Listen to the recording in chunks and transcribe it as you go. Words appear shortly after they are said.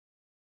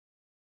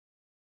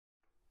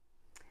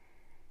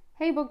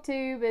Hey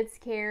BookTube, it's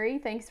Carrie.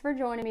 Thanks for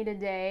joining me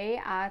today.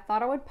 I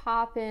thought I would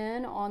pop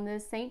in on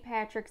this St.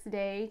 Patrick's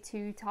Day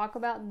to talk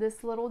about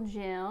this little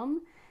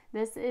gem.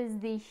 This is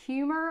the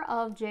Humor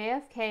of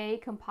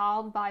JFK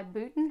compiled by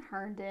Booton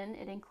Herndon.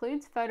 It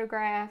includes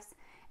photographs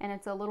and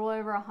it's a little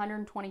over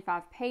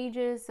 125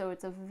 pages, so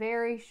it's a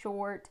very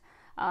short,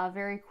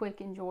 very quick,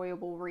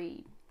 enjoyable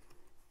read.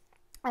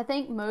 I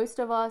think most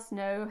of us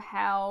know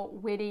how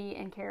witty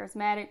and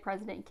charismatic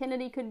President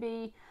Kennedy could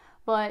be,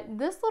 but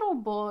this little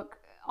book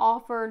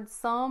offered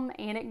some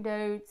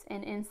anecdotes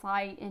and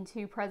insight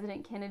into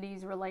President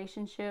Kennedy's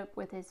relationship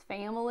with his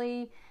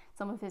family,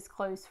 some of his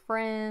close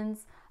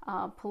friends,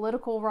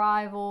 political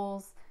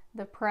rivals,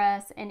 the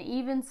press, and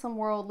even some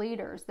world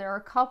leaders. There are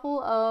a couple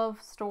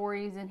of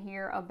stories in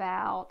here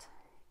about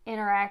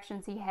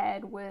interactions he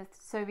had with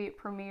Soviet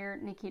Premier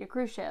Nikita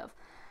Khrushchev,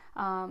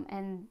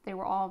 and they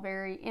were all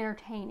very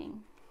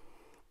entertaining.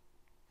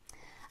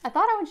 I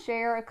thought I would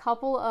share a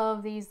couple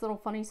of these little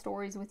funny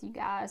stories with you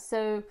guys.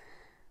 So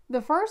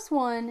the first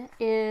one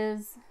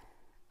is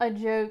a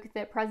joke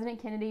that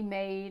President Kennedy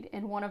made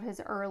in one of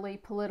his early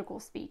political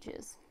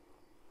speeches.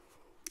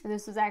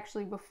 This was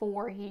actually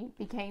before he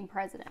became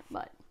president,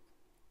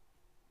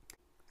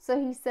 So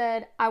he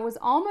said, "I was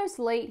almost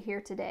late here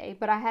today,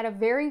 but I had a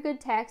very good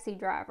taxi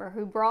driver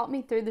who brought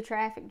me through the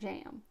traffic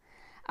jam.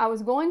 I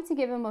was going to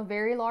give him a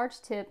very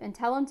large tip and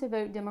tell him to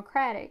vote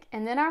Democratic,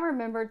 and then I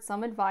remembered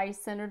some advice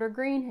Senator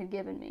Green had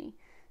given me.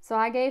 So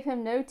I gave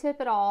him no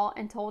tip at all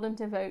and told him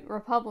to vote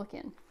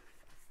Republican."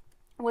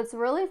 What's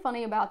really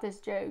funny about this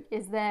joke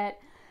is that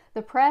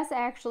the press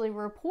actually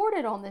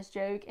reported on this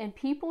joke and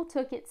people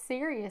took it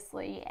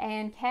seriously,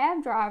 and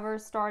cab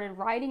drivers started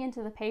writing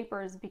into the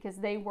papers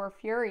because they were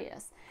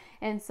furious.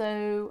 And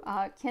so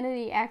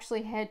Kennedy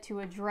actually had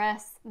to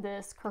address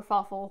this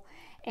kerfuffle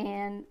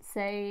and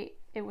say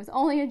it was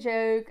only a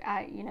joke.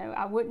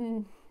 I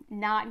wouldn't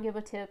not give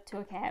a tip to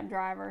a cab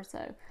driver,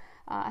 so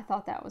I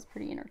thought that was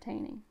pretty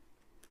entertaining.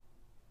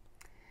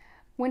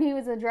 When he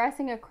was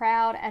addressing a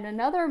crowd at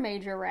another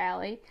major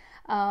rally,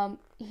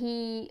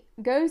 he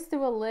goes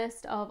through a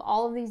list of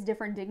all of these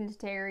different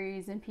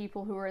dignitaries and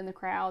people who are in the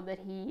crowd that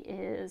he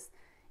is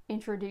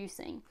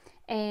introducing.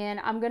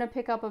 And I'm going to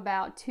pick up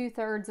about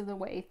 2/3 of the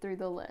way through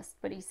the list.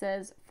 But he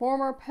says,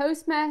 former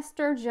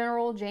Postmaster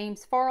General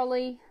James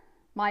Farley,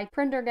 Mike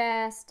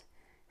Prendergast,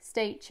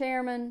 State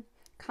Chairman,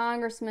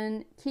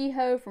 Congressman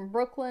Kehoe from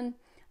Brooklyn,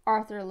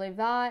 Arthur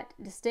Leavitt,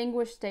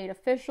 distinguished state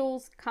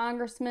officials,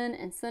 congressmen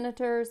and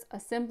senators,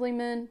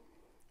 assemblymen.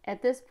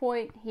 At this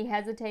point, he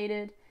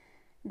hesitated,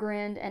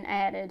 grinned, and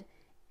added,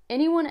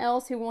 "Anyone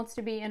else who wants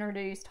to be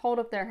introduced, hold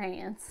up their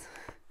hands."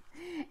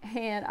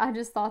 And I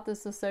just thought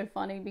this was so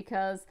funny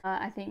because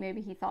I think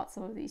maybe he thought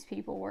some of these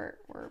people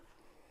were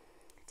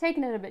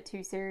taking it a bit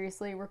too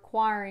seriously,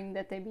 requiring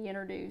that they be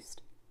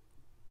introduced.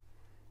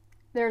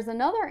 There's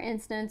another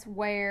instance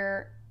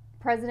where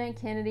President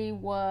Kennedy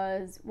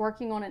was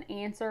working on an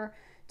answer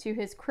to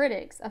his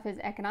critics of his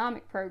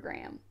economic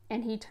program,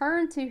 and he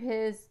turned to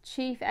his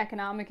chief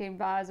economic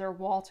advisor,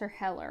 Walter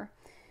Heller,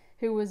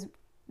 who was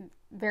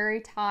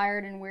very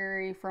tired and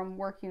weary from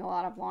working a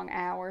lot of long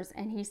hours,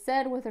 and he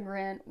said with a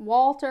grin,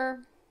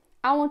 "Walter,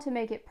 I want to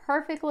make it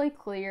perfectly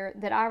clear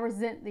that I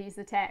resent these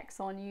attacks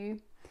on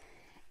you."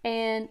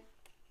 And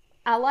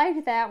I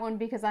liked that one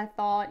because I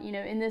thought,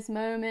 in this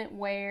moment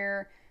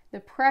where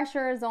the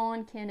pressure is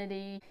on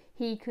Kennedy,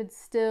 he could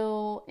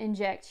still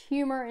inject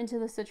humor into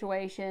the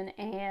situation,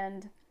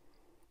 and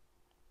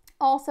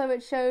also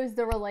it shows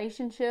the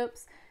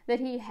relationships that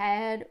he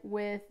had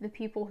with the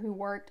people who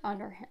worked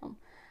under him,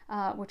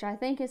 which I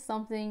think is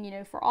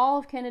something, for all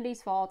of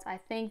Kennedy's faults, I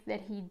think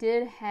that he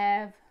did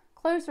have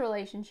close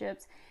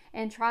relationships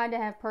and tried to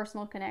have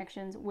personal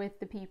connections with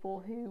the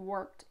people who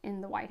worked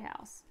in the White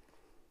House.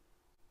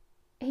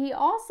 He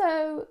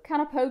also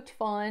kind of poked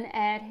fun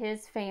at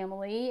his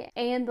family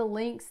and the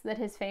lengths that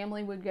his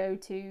family would go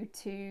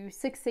to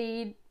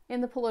succeed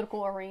in the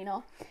political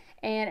arena.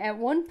 And at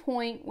one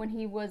point, when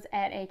he was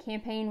at a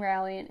campaign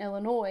rally in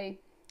Illinois,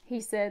 he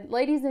said,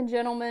 "Ladies and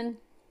gentlemen,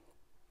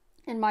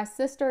 and my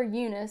sister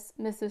Eunice,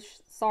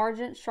 Mrs.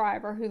 Sargent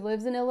Shriver, who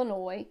lives in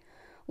Illinois.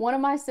 One of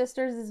my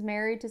sisters is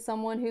married to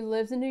someone who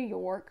lives in New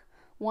York,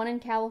 one in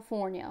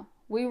California.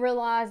 We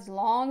realized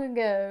long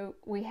ago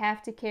we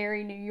have to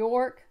carry New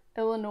York,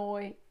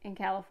 Illinois, and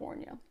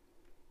California."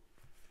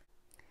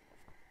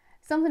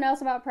 Something else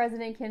about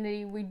President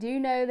Kennedy, we do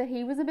know that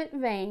he was a bit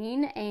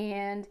vain,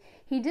 and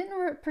he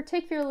didn't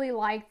particularly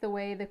like the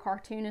way the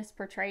cartoonists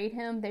portrayed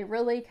him. They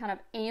really kind of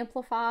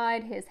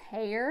amplified his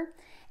hair,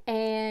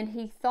 and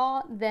he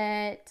thought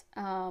that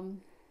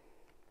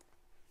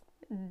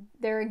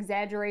their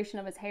exaggeration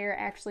of his hair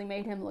actually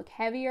made him look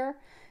heavier.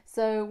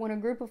 So when a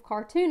group of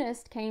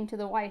cartoonists came to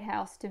the White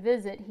House to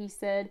visit, he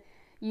said,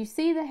 "You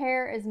see, the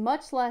hair is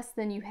much less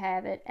than you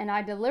have it, and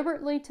I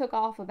deliberately took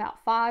off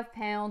about 5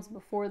 pounds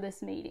before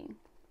this meeting."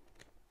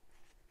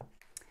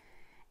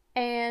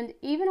 And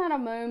even at a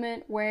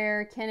moment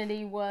where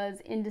Kennedy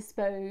was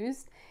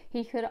indisposed,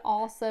 he could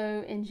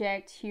also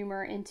inject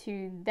humor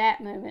into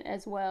that moment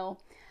as well.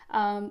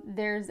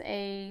 There's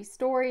a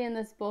story in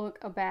this book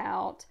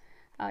about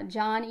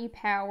John E.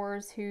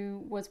 Powers,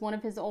 who was one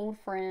of his old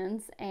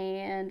friends,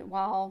 and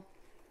while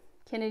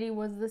Kennedy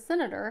was the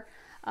senator,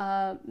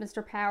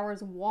 Mr.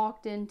 Powers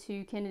walked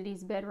into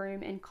Kennedy's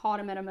bedroom and caught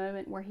him at a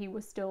moment where he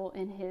was still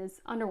in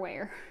his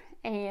underwear.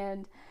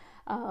 And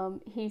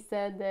he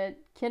said that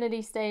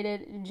Kennedy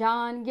stated,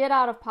 "John, get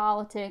out of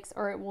politics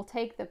or it will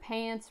take the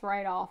pants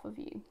right off of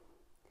you."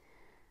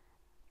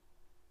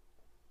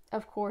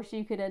 Of course,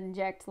 you could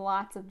inject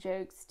lots of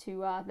jokes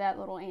to that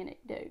little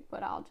anecdote,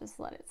 but I'll just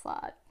let it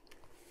slide.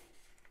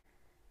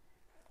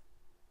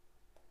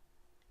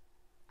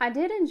 I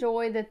did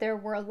enjoy that there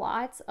were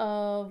lots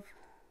of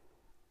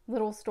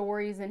little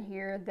stories in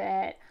here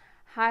that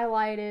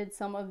highlighted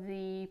some of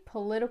the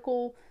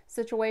political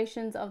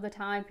situations of the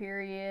time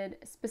period,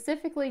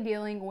 specifically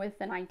dealing with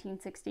the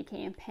 1960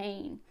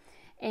 campaign.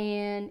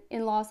 And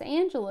in Los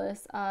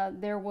Angeles,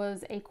 there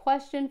was a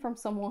question from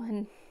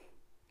someone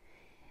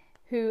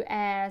who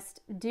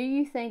asked, "Do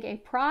you think a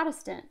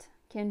Protestant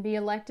can be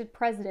elected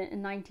president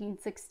in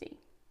 1960?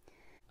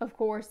 Of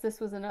course, this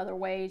was another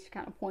way to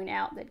kind of point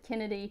out that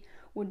Kennedy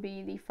would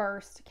be the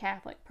first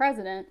Catholic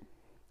president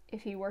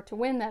if he were to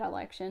win that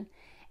election.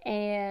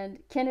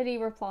 And Kennedy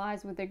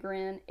replies with a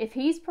grin, "If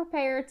he's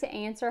prepared to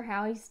answer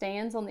how he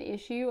stands on the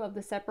issue of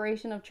the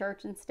separation of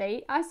church and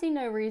state, I see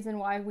no reason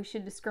why we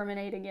should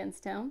discriminate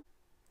against him."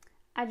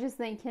 I just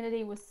think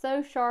Kennedy was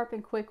so sharp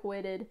and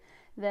quick-witted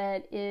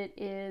that it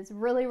is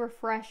really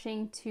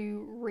refreshing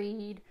to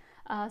read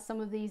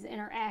some of these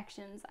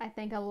interactions. I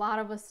think a lot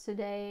of us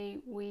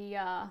today, we,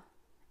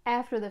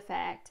 after the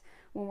fact,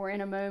 when we're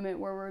in a moment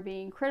where we're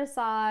being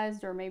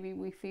criticized or maybe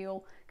we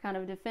feel kind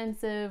of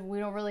defensive, we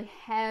don't really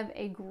have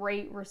a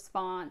great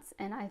response.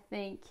 And I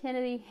think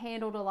Kennedy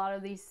handled a lot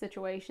of these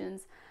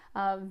situations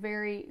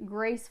very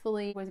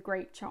gracefully with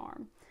great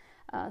charm.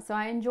 So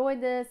I enjoyed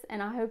this,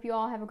 and I hope you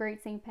all have a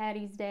great St.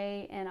 Patty's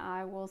Day, and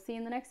I will see you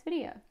in the next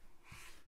video.